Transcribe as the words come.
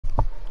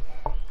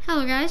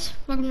Hello guys,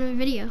 welcome to the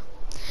video.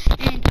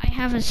 And I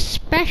have a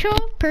special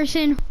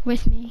person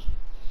with me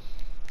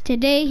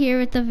today here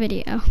with the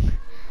video.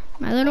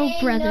 My little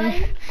brother.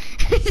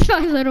 It's my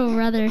little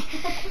brother.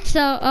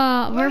 So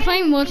we're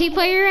playing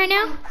multiplayer right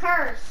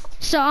now.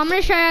 So I'm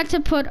gonna show you how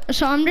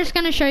to I'm just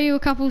gonna show you a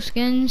couple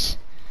skins.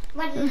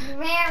 But it's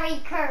very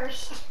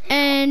cursed.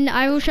 And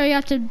I will show you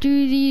how to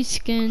do these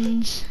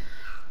skins.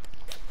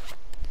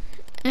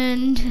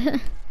 And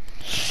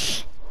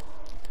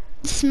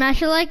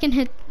smash a like and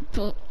hit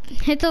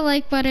the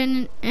like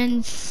button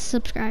and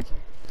subscribe.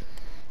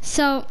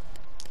 So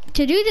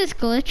to do this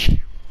glitch,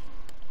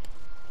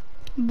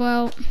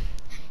 well,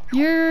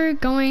 you're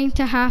going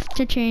to have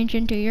to change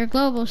into your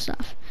global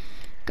stuff.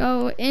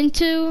 Go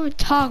into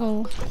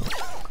toggle.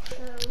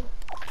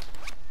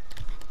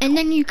 And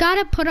then you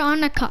gotta put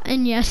on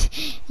and yes,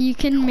 you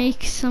can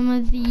make some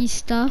of these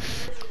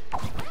stuff.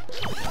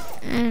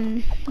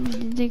 And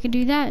they could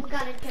do that.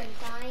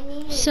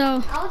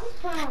 So,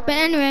 but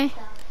anyway,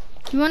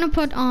 you wanna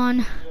put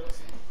on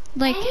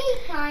like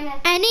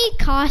any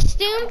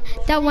costume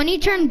that when you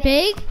turn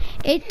big,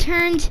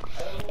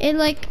 it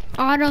like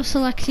auto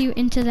selects you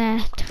into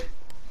that.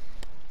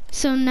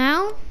 So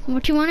now,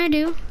 what you wanna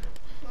do,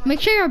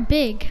 make sure you're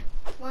big.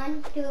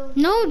 1, 2,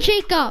 no,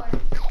 Jacob,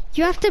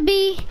 you have to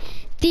be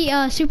the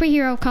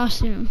superhero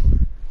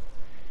costume.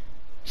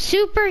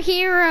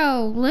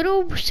 Superhero,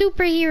 little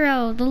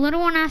superhero. The little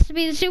one has to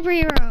be the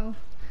superhero.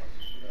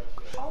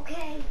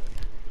 Okay.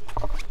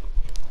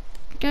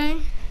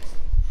 Okay.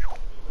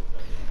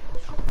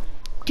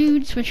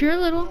 Dude, switch your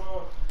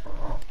little.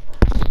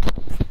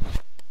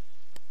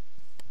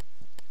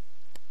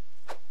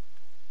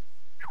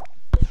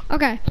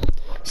 Okay.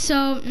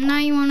 So now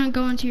you want to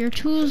go into your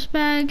tools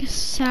bag,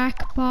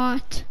 sack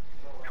bot.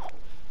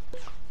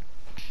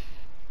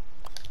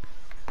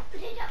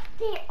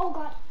 Oh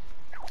God.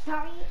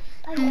 Sorry.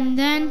 And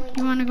then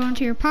you want to go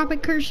into your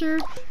poppet cursor,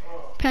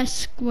 press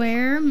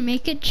square,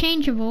 make it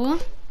changeable.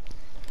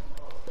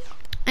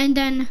 And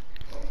then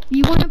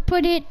you want to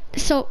put it,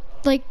 so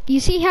like you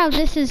see how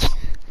this is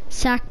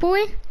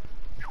Sackboy?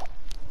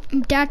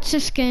 That's the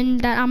skin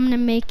that I'm going to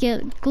make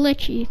it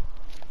glitchy.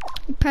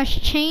 Press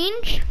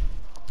change,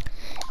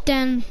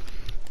 then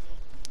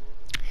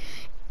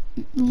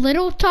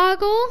little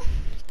toggle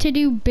to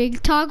do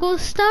big toggle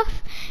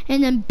stuff,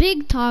 and then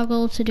big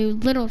toggle to do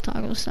little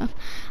toggle stuff.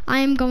 I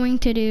am going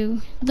to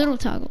do little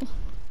toggle.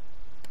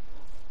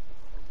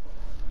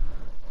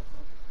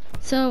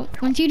 So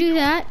once you do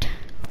that,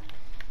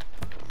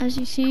 as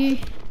you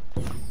see,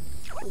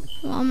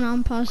 well, I'm not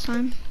on pause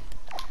time.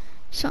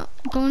 So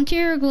go into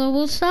your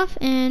global stuff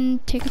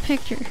and take a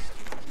picture.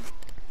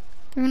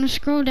 You're gonna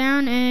scroll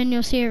down and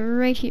you'll see it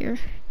right here.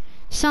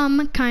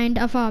 Some kind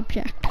of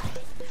object.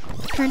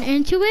 Turn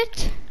into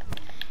it.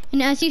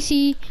 And as you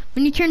see,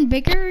 when you turn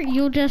bigger,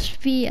 you'll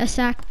just be a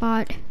sack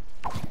bot.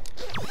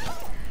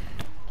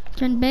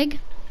 Turn big.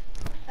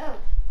 Oh.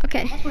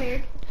 Okay. That's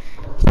weird.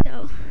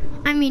 So,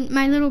 I mean,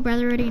 my little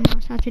brother already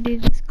knows how to do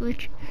this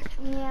glitch.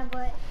 Yeah,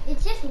 but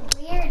it's just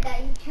weird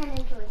that you turn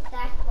into a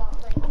sack bot.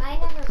 Like, I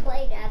never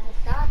played as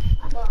a sack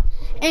bot.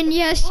 And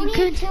yes,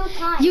 Only 2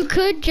 times. you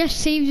could just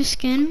save the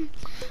skin,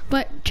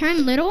 but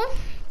turn little.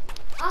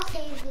 I'll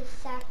save this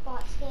sack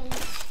bot skin.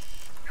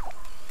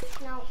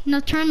 No. No,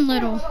 turn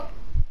little.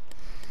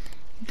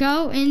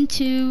 Go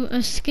into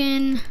a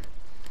skin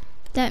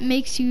that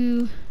makes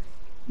you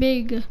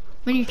big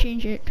when you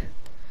change it.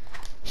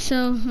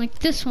 So, like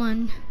this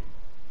one.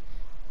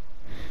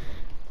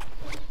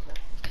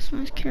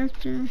 Customize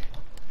character.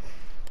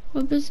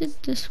 What was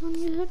it? This one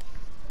you said?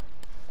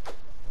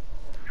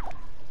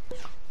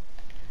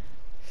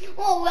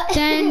 Oh,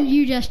 Then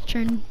you just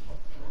turn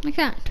like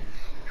that.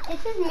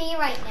 This is me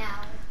right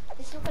now.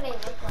 This is what I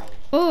look like.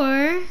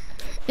 Or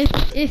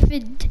if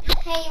it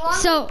Hey, you want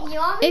so me, you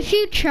want me? if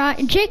you try,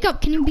 Jacob,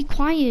 can you be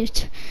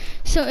quiet?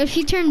 So if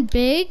you turn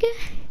big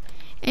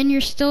and you're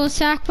still a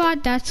sack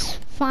bot, that's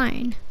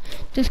fine.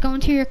 Just go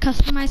into your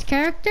customized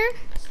character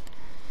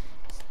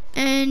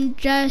and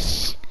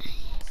just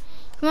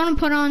you want to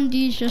put on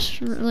these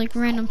just like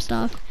random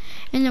stuff,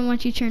 and then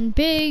once you turn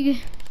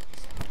big,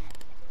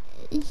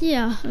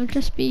 yeah, it'll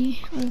just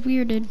be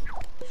weirded.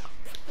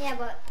 Yeah,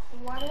 but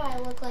why do I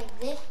look like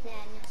this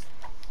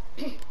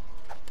then?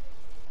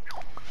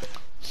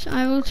 So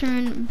I will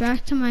turn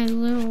back to my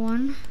little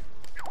one.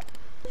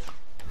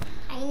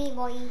 Tiny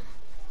boy.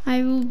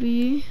 I will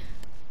be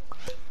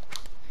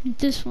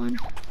this one.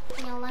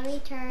 Now let me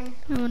turn.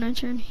 I want to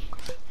turn.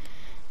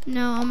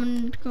 Now I'm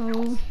gonna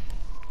go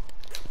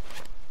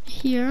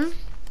here.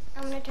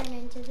 I'm gonna turn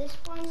into this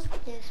one.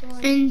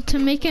 And to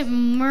make it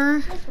more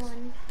This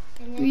one.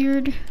 And then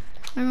weird,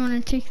 I want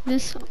to take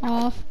this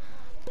off,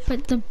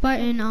 put the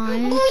button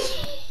on.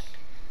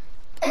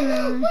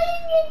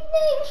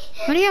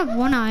 Why do you have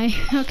one eye?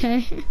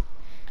 Okay.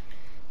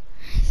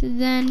 So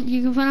then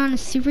you can put on a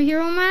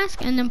superhero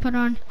mask and then put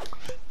on,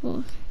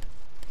 well,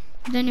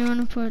 then you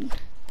want to put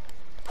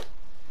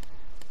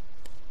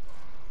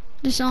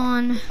this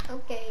on.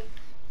 Okay.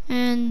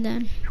 And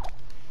then,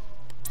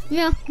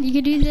 yeah, you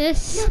can do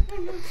this.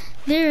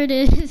 There it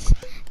is.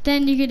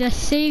 then you could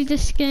just save the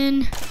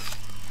skin,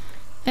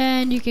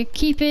 and you could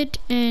keep it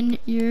in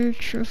your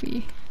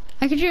trophy.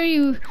 I can show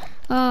you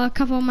a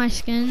couple of my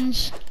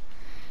skins.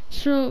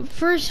 So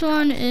first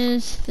one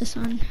is this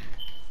one.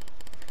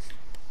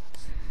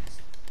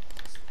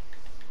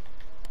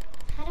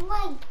 How do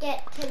I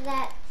get to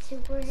that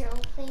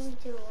superhero thing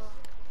to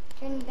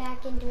turn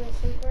back into a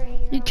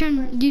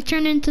superhero? You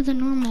turn into the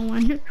normal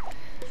one.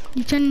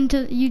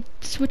 You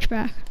switch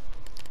back.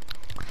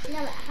 No,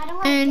 but how do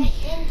I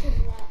get into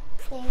that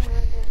thing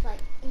where there's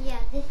like, yeah,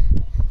 this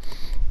thing.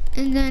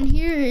 And then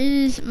here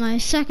is my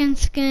second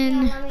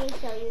skin. Now, let me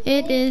show you.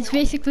 It is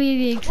basically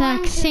the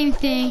exact same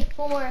thing.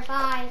 4,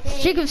 5,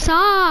 6. Jacob,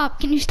 stop!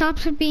 Can you stop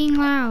being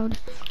loud?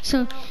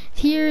 So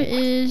here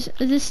is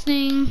this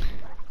thing,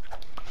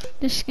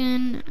 this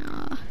skin.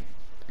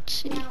 Let's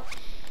see.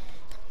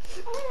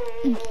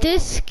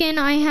 This skin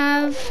I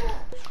have,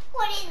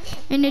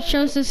 and it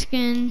shows the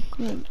skin.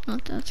 Well,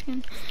 not that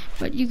skin,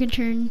 but you can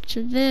turn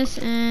to this,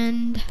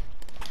 and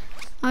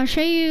I'll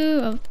show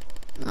you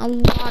a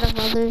lot of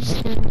other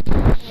skins.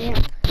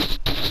 Yeah.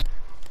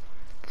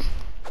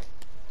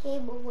 Okay,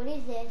 but what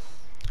is this?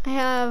 I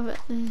have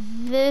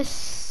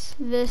this.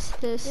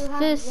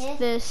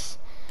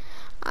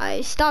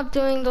 I stopped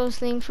doing those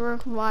things for a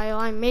while.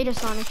 I made a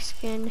Sonic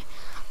skin.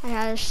 I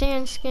had a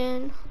sand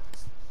skin.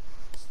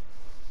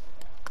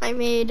 I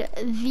made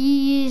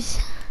these.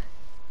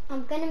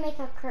 I'm gonna make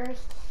a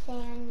cursed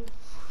sand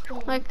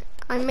skin. Like,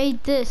 I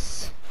made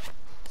this.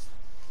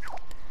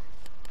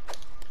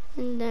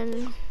 And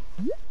then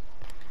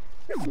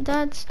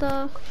that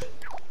stuff.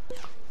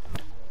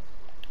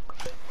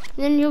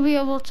 Then you'll be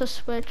able to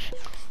switch.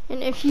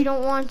 And if you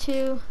don't want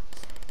to,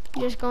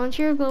 you just go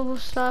into your global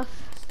stuff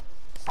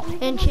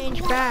and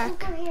change back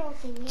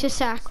to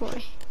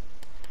Sackboy.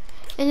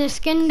 And the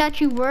skin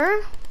that you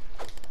were,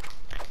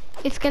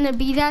 it's gonna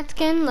be that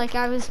skin, like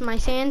I was my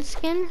sand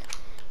skin.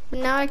 But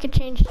now I could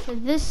change to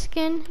this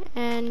skin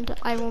and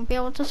I won't be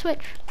able to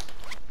switch.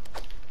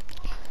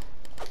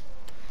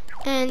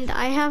 And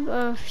I have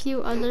a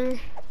few other,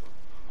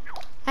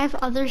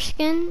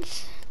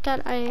 skins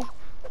that I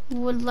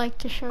would like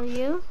to show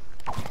you.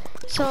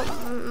 So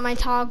my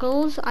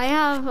toggles, I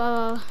have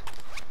a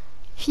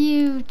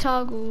few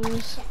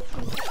toggles.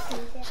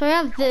 So I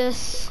have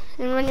this,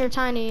 and when you're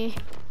tiny,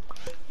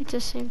 it's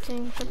the same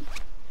thing. But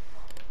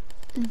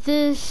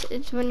this,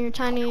 it's when you're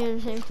tiny,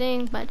 it's the same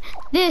thing. But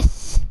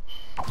this,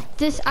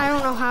 I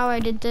don't know how I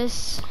did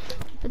this.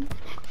 But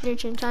when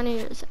you're tiny,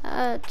 is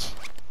that.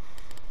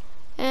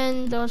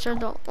 And those are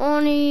the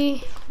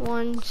only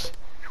ones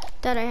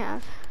that I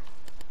have.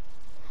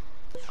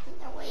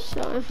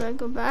 So if I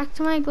go back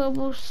to my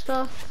global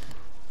stuff,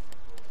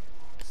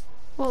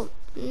 well,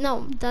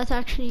 no, that's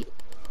actually,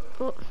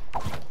 well,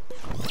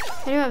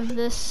 I do have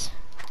this.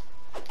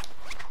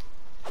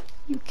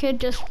 You could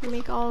just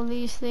make all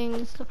these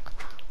things look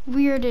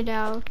weirded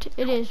out.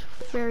 It is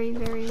very,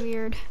 very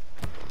weird.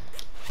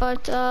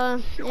 But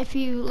if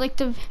you like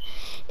the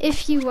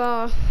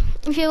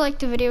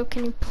video,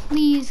 can you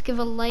please give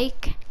a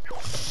like,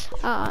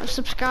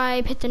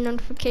 subscribe, hit the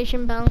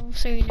notification bell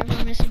so you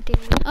never miss a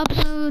daily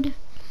upload.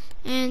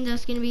 And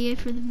that's gonna be it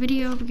for the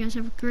video. You guys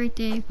have a great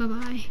day. Bye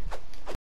bye.